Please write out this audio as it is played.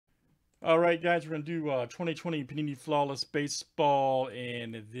All right, guys, we're going to do 2020 Panini Flawless Baseball,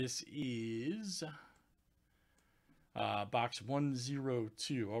 and this is box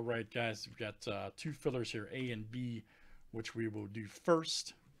 102. All right, guys, we've got two fillers here, A and B, which we will do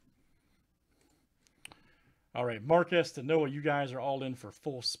first. All right, Marcus to Noah, you guys are all in for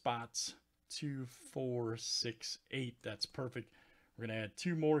full spots. 2, 4, 6, 8. That's perfect. We're going to add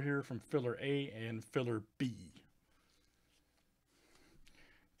two more here from filler A and filler B.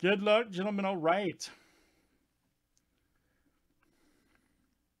 Good luck, gentlemen. All right.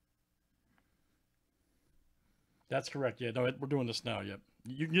 That's correct. Yeah, no, we're doing this now. Yep.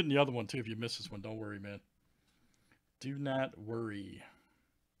 You can get in the other one, too, if you miss this one. Don't worry, man. Do not worry.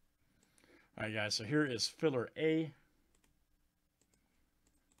 All right, guys. So here is filler A.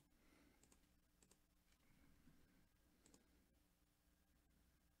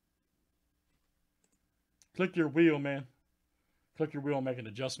 Click your wheel, man. Click your wheel and make an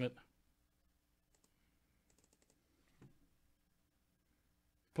adjustment.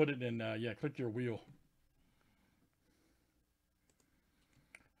 Put it in, yeah, click your wheel.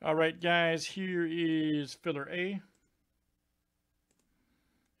 All right, guys, here is filler A.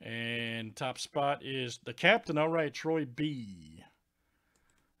 And top spot is the captain. All right, Troy B.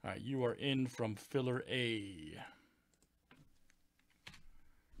 All right, you are in from filler A.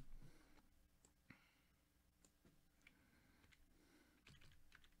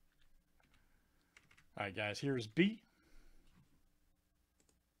 All right, guys, here's B.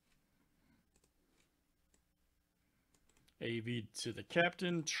 AV to the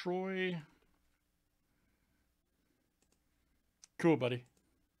captain, Troy. Cool, buddy.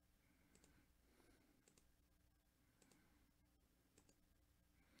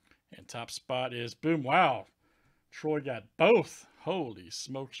 And top spot is boom. Wow. Troy got both. Holy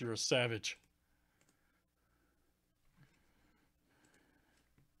smokes, you're a savage.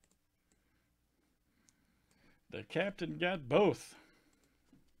 The captain got both.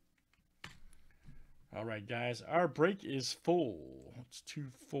 All right, guys, our break is full. It's 2,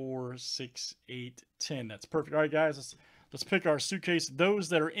 4, 6, 8, 10. That's perfect. All right, guys, let's pick our suitcase. Those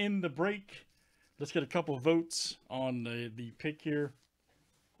that are in the break, let's get a couple of votes on the pick here.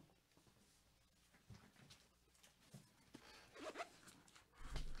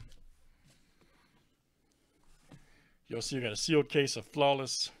 You'll see you got a sealed case of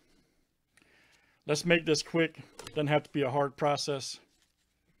Flawless. Let's make this quick. Doesn't have to be a hard process.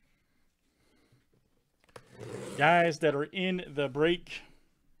 Guys that are in the break,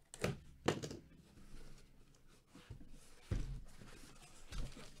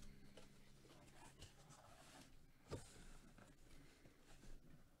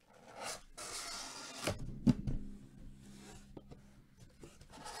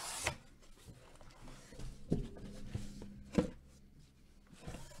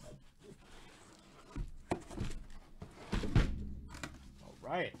 all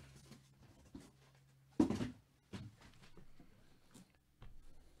right.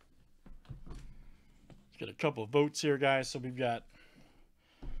 Get a couple of votes here, guys. So we've got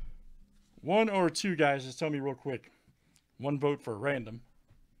one or two, guys. Just tell me real quick. One vote for random.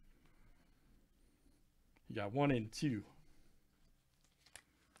 You got 1 and 2.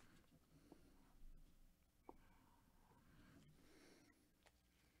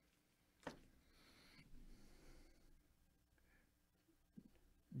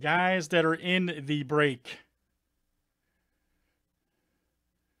 Guys that are in the break.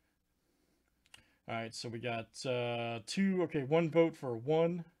 All right, so we got 2. Okay, 1 vote for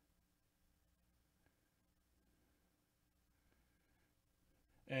 1.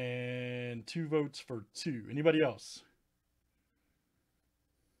 And 2 votes for 2. Anybody else?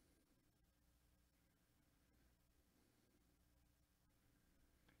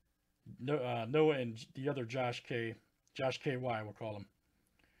 No, Noah and the other Josh K. Josh KY, we'll call him.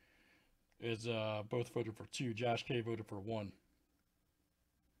 Is both voted for 2. Josh K voted for 1.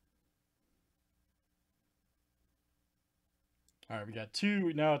 All right, we got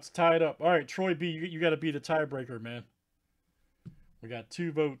 2. Now it's tied up. All right, Troy B, you got to be the tiebreaker, man. We got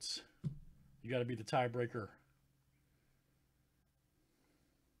 2 votes. You got to be the tiebreaker.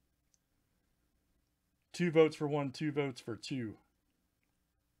 2 votes for 1, 2 votes for 2.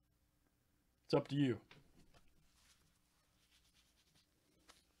 It's up to you.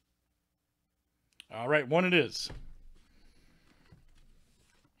 All right, 1 it is.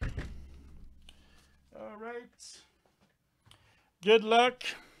 All right. Good luck.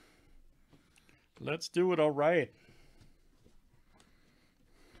 Let's do it. All right.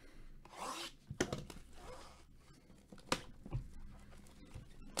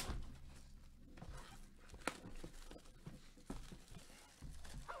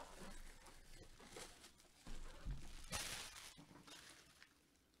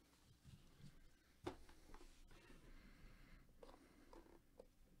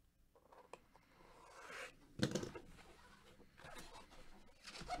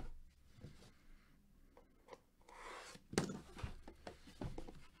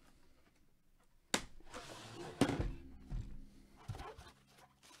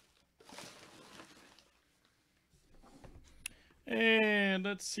 man.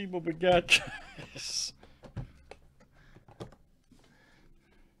 Let's see what we got, guys.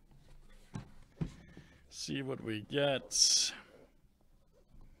 See what we get.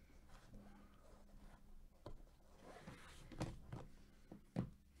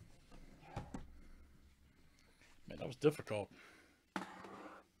 Man, that was difficult.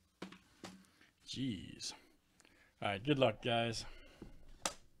 Jeez. All right, good luck, guys.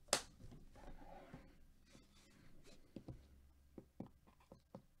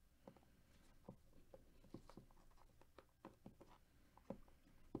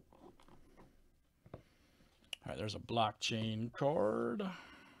 All right, there's a blockchain card.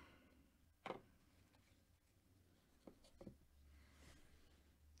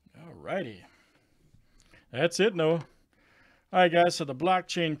 All righty. That's it, Noah. All right, guys, so the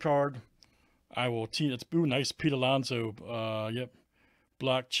blockchain card, I will team. It's ooh, nice Pete Alonso. Yep,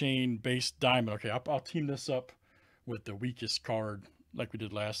 blockchain-based diamond. Okay, I'll team this up with the weakest card like we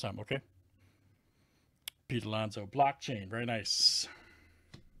did last time, okay? Pete Alonso, blockchain, very nice.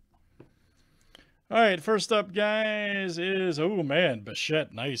 All right, first up, guys, is, oh man,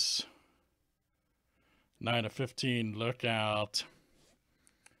 Bichette, nice. 9 of 15, look out.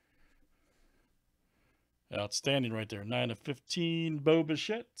 Outstanding right there, 9 of 15, Bo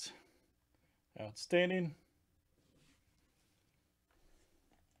Bichette. Outstanding.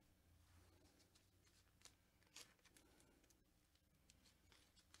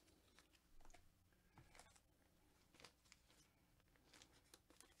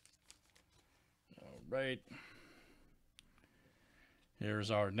 Right.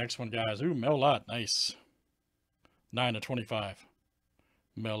 Here's our next one, guys. Ooh, Mel Lott. Nice. 9 of 25.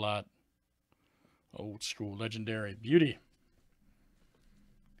 Mel Lott. Old school. Legendary. Beauty.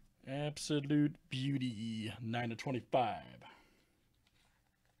 Absolute beauty. 9 of 25.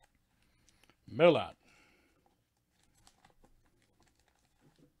 Mel Lott.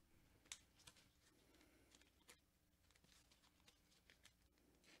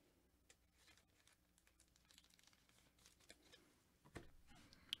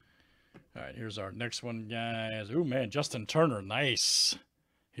 All right, here's our next one, guys. Ooh, man, Justin Turner, nice.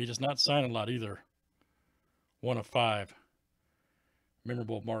 He does not sign a lot either. 1 of 5.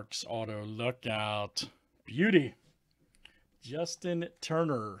 Memorable Marks auto, look out. Beauty. Justin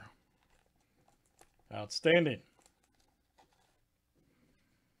Turner. Outstanding.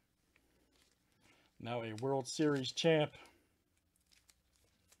 Now a World Series champ.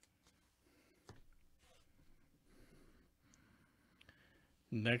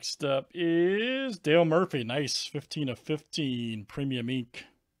 Next up is Dale Murphy. Nice. 15 of 15. Premium ink.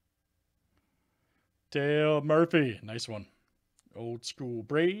 Dale Murphy. Nice one. Old school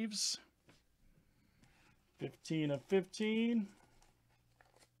Braves. 15 of 15.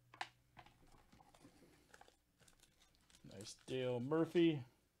 Nice Dale Murphy.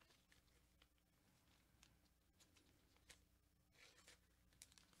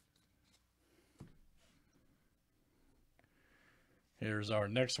 Here's our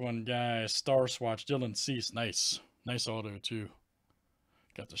next one, guys. Star Swatch, Dylan Cease. Nice. Nice auto, too.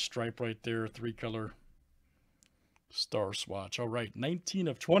 Got the stripe right there. 3-color. Star Swatch. All right. 19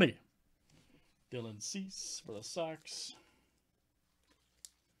 of 20. Dylan Cease for the Sox.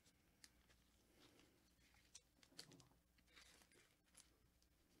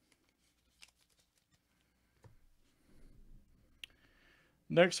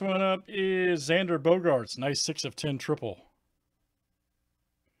 Next one up is Xander Bogaerts. Nice 6 of 10 triple.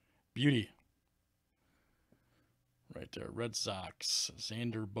 Beauty. Right there. Red Sox.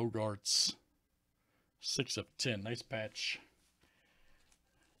 Xander Bogaerts. 6 of 10. Nice patch.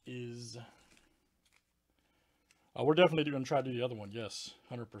 We're definitely going to try to do the other one. Yes.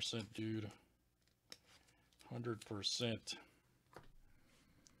 100%, dude. 100%.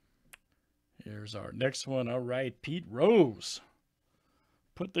 Here's our next one. All right. Pete Rose.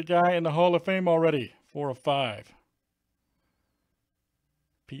 Put the guy in the Hall of Fame already. 4 of 5.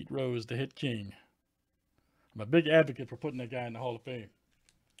 Pete Rose, the hit king. I'm a big advocate for putting that guy in the Hall of Fame.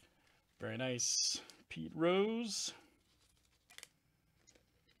 Very nice. Pete Rose.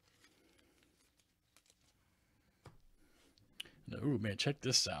 Ooh, man, check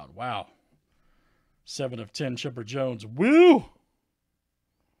this out. Wow. 7 of 10, Chipper Jones. Woo!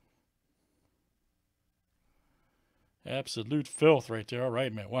 Absolute filth right there. All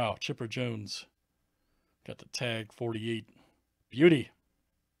right, man. Wow, Chipper Jones. Got the tag, 48. Beauty.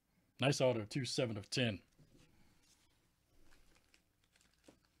 Nice auto, 2 7 of 10.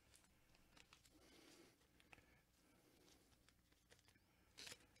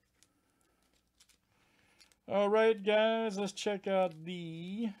 All right, guys, let's check out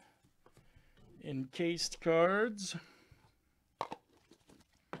the encased cards.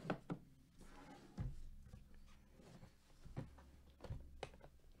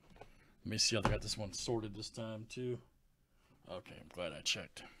 me see how they got this one sorted this time too. Okay, I'm glad I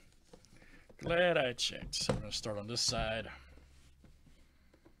checked. Glad I checked. So we're going to start on this side.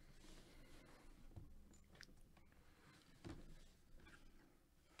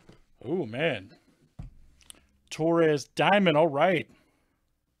 Oh, man. Torres Diamond. All right.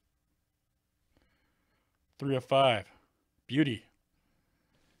 3 of 5. Beauty.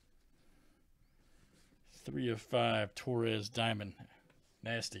 3 of 5. Torres Diamond.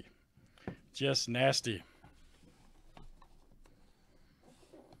 Nasty. Just nasty.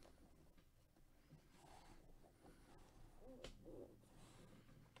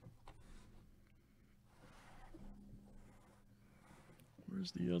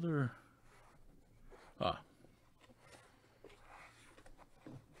 Where's the other? Ah.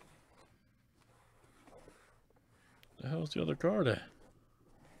 The hell's the other card at?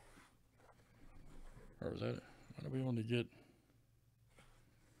 Or is that it? Why do we only get?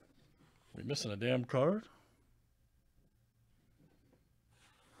 We missing a damn card?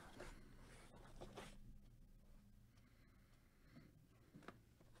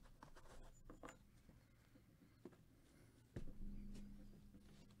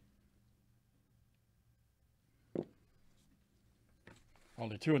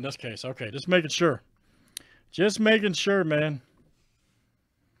 Only 2 in this case. Okay, just making sure. Just making sure, man.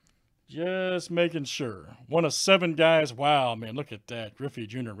 Just making sure. 1 of 7 guys. Wow, man, look at that. Griffey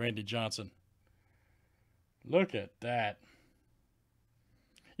Jr., Randy Johnson. Look at that.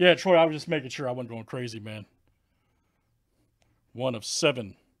 Yeah, Troy, I was just making sure I wasn't going crazy, man. 1 of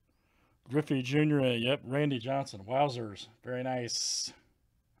 7. Griffey Jr., yep, Randy Johnson. Wowzers. Very nice.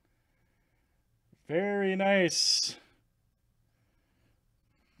 Very nice.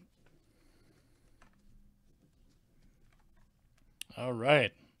 All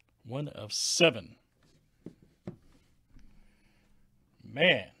right. 1 of 7.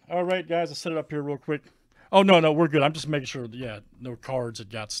 Man. All right, guys. I'll set it up here real quick. Oh, no, we're good. I'm just making sure, yeah, no cards that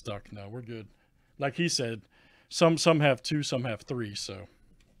got stuck. No, we're good. Like he said, some have 2, some have 3, so.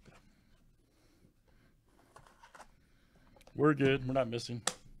 We're good. We're not missing.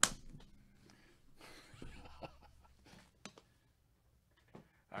 All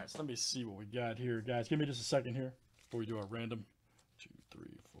right, so let me see what we got here, guys. Give me just a second here before we do our random. 2, 3,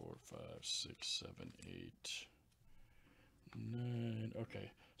 4, 5, 6, 7, 8, 9.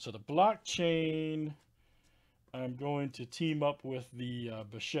 Okay, so the blockchain, I'm going to team up with the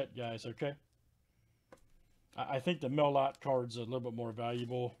Bichette guys, okay? I think the Melot card's a little bit more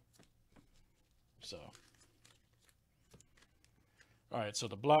valuable. So. All right, so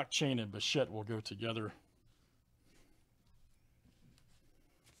the blockchain and Bichette will go together.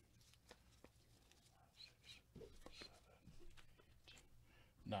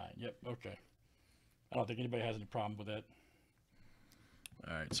 9. Yep, okay. I don't think anybody has any problem with that.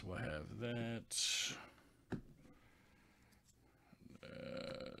 All right, so we'll have that.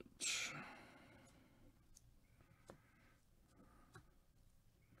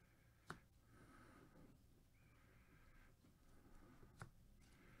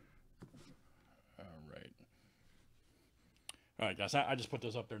 All right, guys, I just put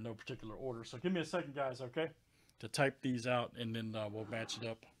those up there in no particular order. So give me a second, guys, okay, to type these out, and then we'll match it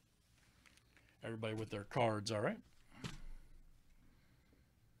up. Everybody with their cards, all right?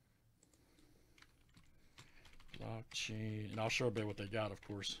 Blockchain, and I'll show everybody what they got, of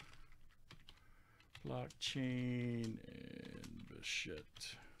course. Blockchain and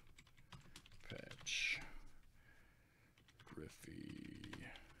Bichette. Patch. Griffey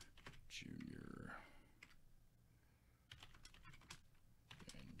Jr.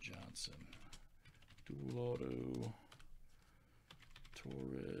 and Johnson. Dual auto.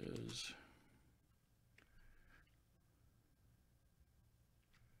 Torres.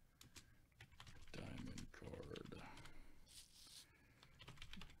 Diamond card.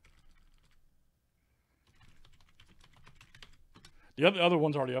 The other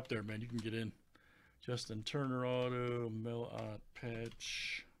one's already up there, man. You can get in. Justin Turner auto, Melot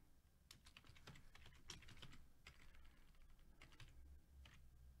patch.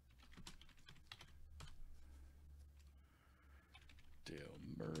 Dale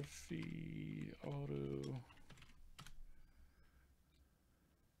Murphy auto.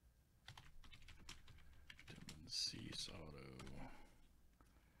 Dylan Cease auto.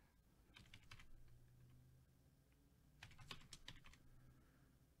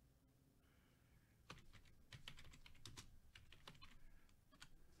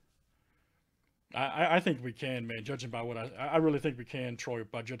 I think we can, man, judging by what I really think we can, Troy,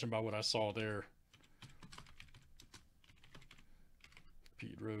 by judging by what I saw there.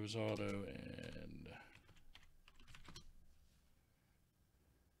 Pete Rose auto and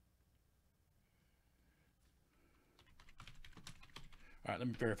let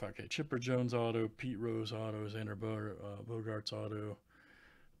me verify. Okay, Chipper Jones auto, Pete Rose auto, Xander Bogaerts auto,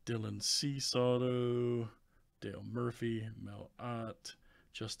 Dylan Cease auto, Dale Murphy, Mel Ott,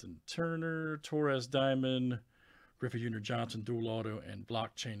 Justin Turner, Torres Diamond, Griffey Jr. Johnson dual auto, and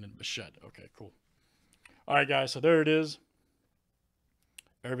Blockchain and Bichette. Okay, cool. All right, guys, so there it is.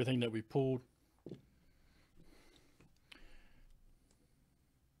 Everything that we pulled.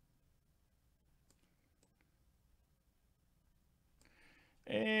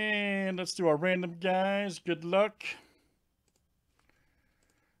 And let's do our random, guys. Good luck.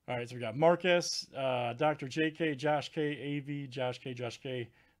 All right, so we got Marcus, Dr. JK, Josh K, AV, Josh K,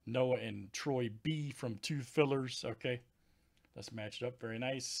 Noah, and Troy B from 2 fillers. Okay, let's match it up. Very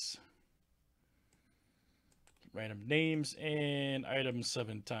nice. Random names and items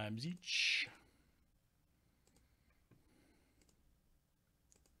 7 times each.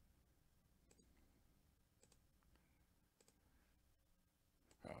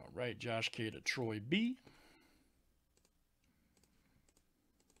 All right, Josh K to Troy B.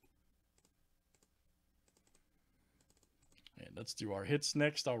 And let's do our hits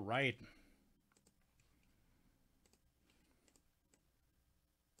next. All right.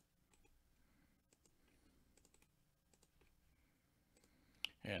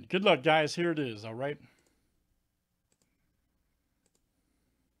 And good luck, guys. Here it is. All right.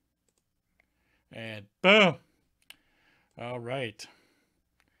 And boom. All right.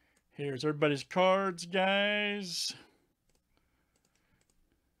 Here's everybody's cards, guys.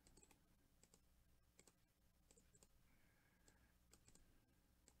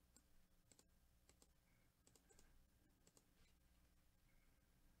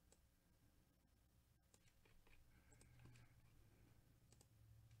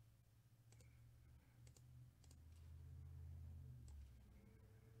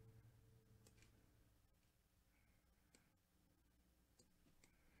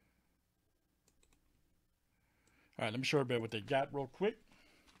 All right, let me show everybody what they got real quick.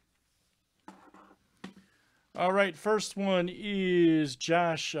 All right, first one is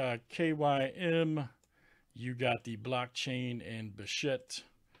Josh KYM. You got the Blockchain and Bichette,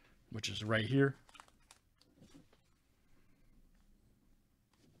 which is right here.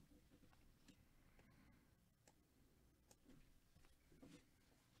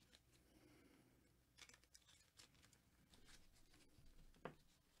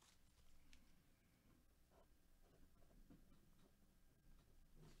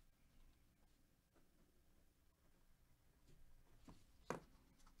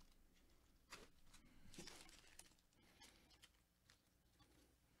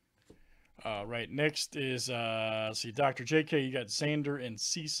 Right, next is, see, Dr. JK, you got Xander and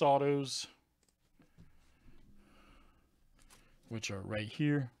Cease autos, which are right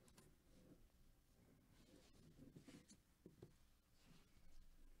here.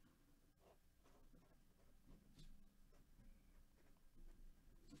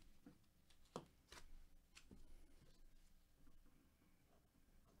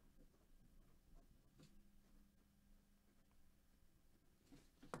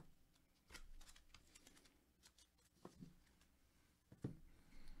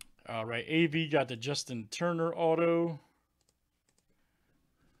 All right, AV got the Justin Turner auto.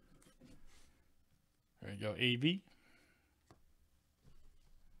 There you go, AV.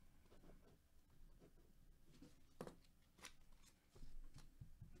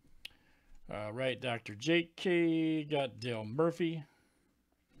 All right, Dr. JK got Dale Murphy.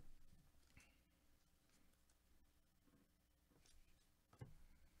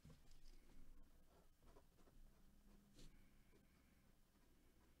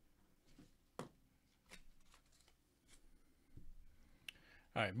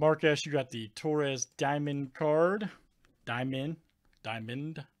 All right, Marcus, you got the Torres Diamond card. Diamond.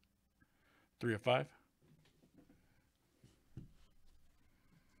 3 of 5.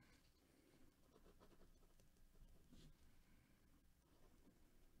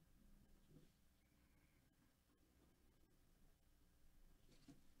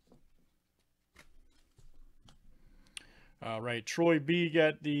 All right, Troy B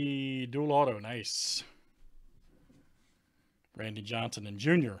got the dual auto. Nice. Randy Johnson and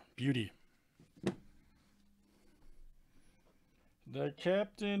Jr. Beauty. The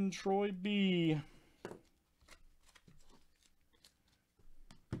Captain Troy B.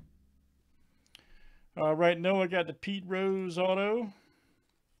 All right, Noah got the Pete Rose auto.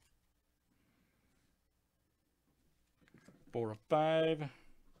 4 of 5.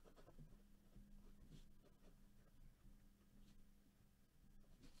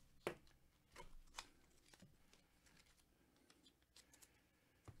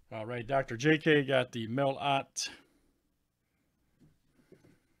 All right, Dr. JK got the Mel Ott.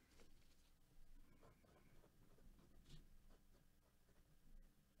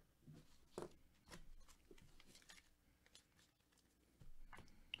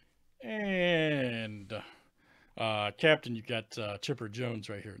 Captain, you got Chipper Jones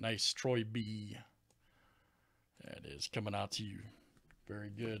right here. Nice. Troy B. That is coming out to you. Very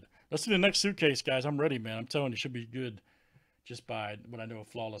good. Let's do the next suitcase, guys. I'm ready, man. I'm telling you, it should be good just by what I know of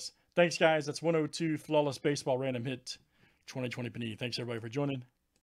Flawless. Thanks, guys. That's 102 Flawless Baseball Random Hit 2020 Panini. Thanks, everybody, for joining.